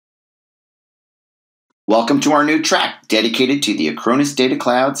Welcome to our new track dedicated to the Acronis Data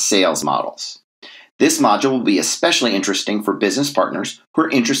Cloud sales models. This module will be especially interesting for business partners who are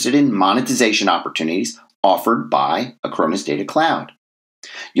interested in monetization opportunities offered by Acronis Data Cloud.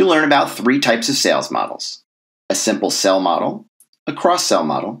 You'll learn about 3 types of sales models: a simple sell model, a cross-sell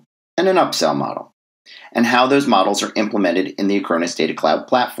model, and an upsell model, and how those models are implemented in the Acronis Data Cloud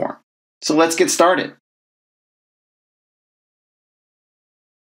platform. So let's get started.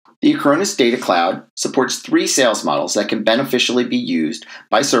 The Acronis Data Cloud supports 3 sales models that can beneficially be used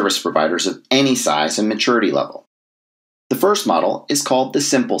by service providers of any size and maturity level. The first model is called the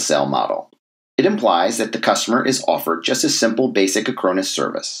simple sell model. It implies that the customer is offered just a simple basic Acronis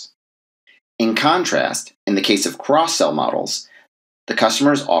service. In contrast, in the case of cross-sell models, the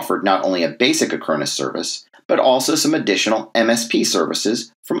customer is offered not only a basic Acronis service, but also some additional MSP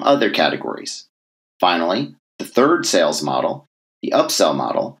services from other categories. Finally, the third sales model, the upsell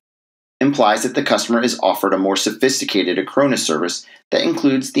model, implies that the customer is offered a more sophisticated Acronis service that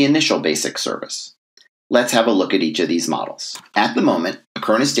includes the initial basic service. Let's have a look at each of these models. At the moment,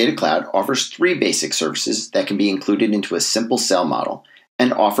 Acronis Data Cloud offers 3 basic services that can be included into a simple sell model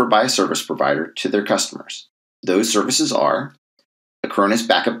and offered by a service provider to their customers. Those services are Acronis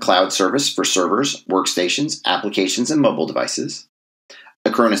Backup Cloud Service for servers, workstations, applications, and mobile devices,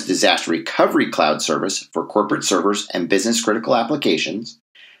 Acronis Disaster Recovery Cloud Service for corporate servers and business-critical applications,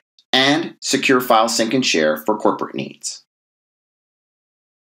 and Secure File Sync and Share for corporate needs.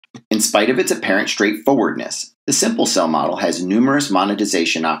 In spite of its apparent straightforwardness, the simple sell model has numerous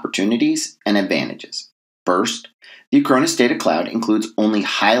monetization opportunities and advantages. First, the Acronis Data Cloud includes only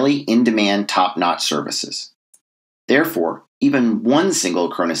highly in-demand, top-notch services. Therefore, even one single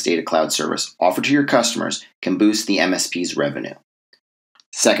Acronis Data Cloud service offered to your customers can boost the MSP's revenue.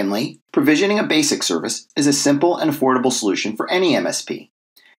 Secondly, provisioning a basic service is a simple and affordable solution for any MSP.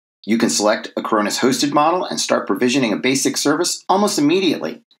 You can select Acronis hosted model and start provisioning a basic service almost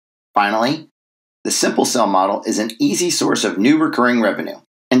immediately. Finally, the simple sell model is an easy source of new recurring revenue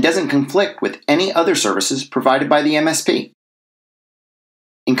and doesn't conflict with any other services provided by the MSP.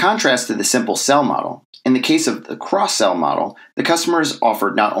 In contrast to the simple sell model, in the case of the cross-sell model, the customer is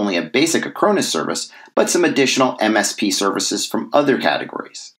offered not only a basic Acronis service, but some additional MSP services from other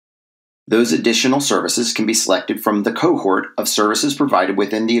categories. Those additional services can be selected from the cohort of services provided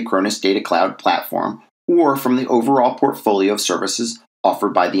within the Acronis Data Cloud platform or from the overall portfolio of services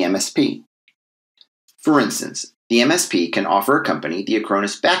offered by the MSP. For instance, the MSP can offer a company the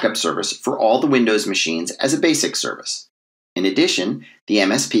Acronis Backup service for all the Windows machines as a basic service. In addition, the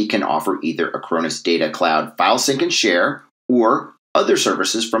MSP can offer either Acronis Data Cloud File Sync and Share or other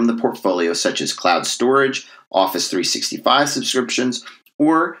services from the portfolio such as cloud storage, Office 365 subscriptions,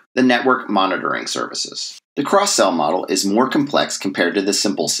 or the network monitoring services. The cross-sell model is more complex compared to the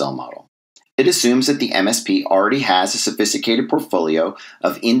simple sell model. It assumes that the MSP already has a sophisticated portfolio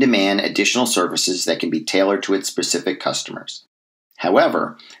of in-demand additional services that can be tailored to its specific customers.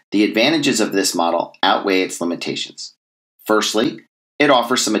 However, the advantages of this model outweigh its limitations. Firstly, it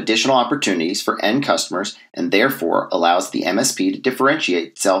offers some additional opportunities for end customers and therefore allows the MSP to differentiate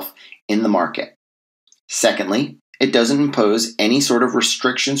itself in the market. Secondly, it doesn't impose any sort of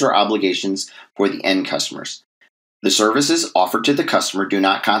restrictions or obligations for the end customers. The services offered to the customer do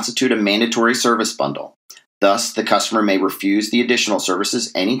not constitute a mandatory service bundle. Thus, the customer may refuse the additional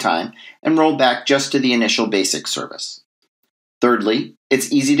services anytime and roll back just to the initial basic service. Thirdly,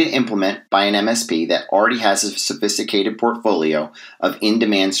 it's easy to implement by an MSP that already has a sophisticated portfolio of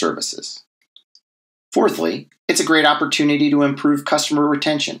in-demand services. Fourthly, it's a great opportunity to improve customer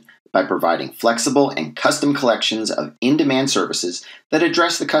retention by providing flexible and custom collections of in-demand services that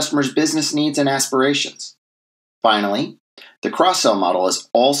address the customer's business needs and aspirations. Finally, the cross-sell model is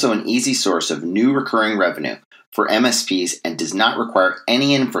also an easy source of new recurring revenue for MSPs and does not require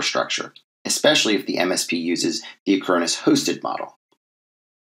any infrastructure, especially if the MSP uses the Acronis hosted model.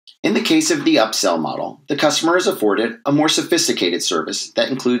 In the case of the upsell model, the customer is afforded a more sophisticated service that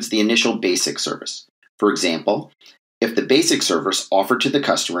includes the initial basic service. For example, if the basic service offered to the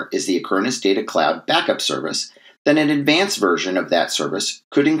customer is the Acronis Data Cloud Backup service, then an advanced version of that service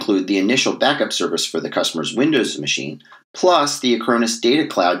could include the initial backup service for the customer's Windows machine, plus the Acronis Data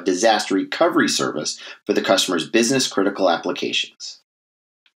Cloud Disaster Recovery service for the customer's business-critical applications.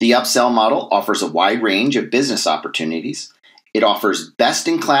 The upsell model offers a wide range of business opportunities. It offers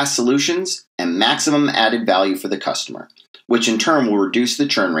best-in-class solutions and maximum added value for the customer, which in turn will reduce the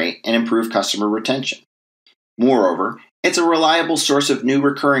churn rate and improve customer retention. Moreover, it's a reliable source of new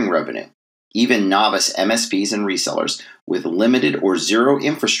recurring revenue. Even novice MSPs and resellers with limited or zero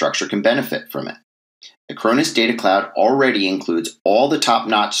infrastructure can benefit from it. Acronis Data Cloud already includes all the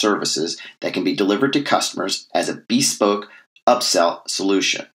top-notch services that can be delivered to customers as a bespoke upsell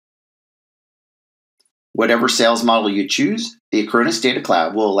solution. Whatever sales model you choose, the Acronis Data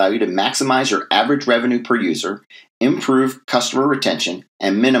Cloud will allow you to maximize your average revenue per user, improve customer retention,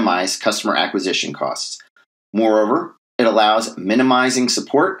 and minimize customer acquisition costs. Moreover, it allows minimizing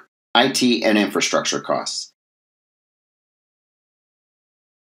support, IT, and infrastructure costs.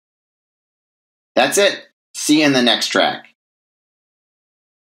 That's it. See you in the next track.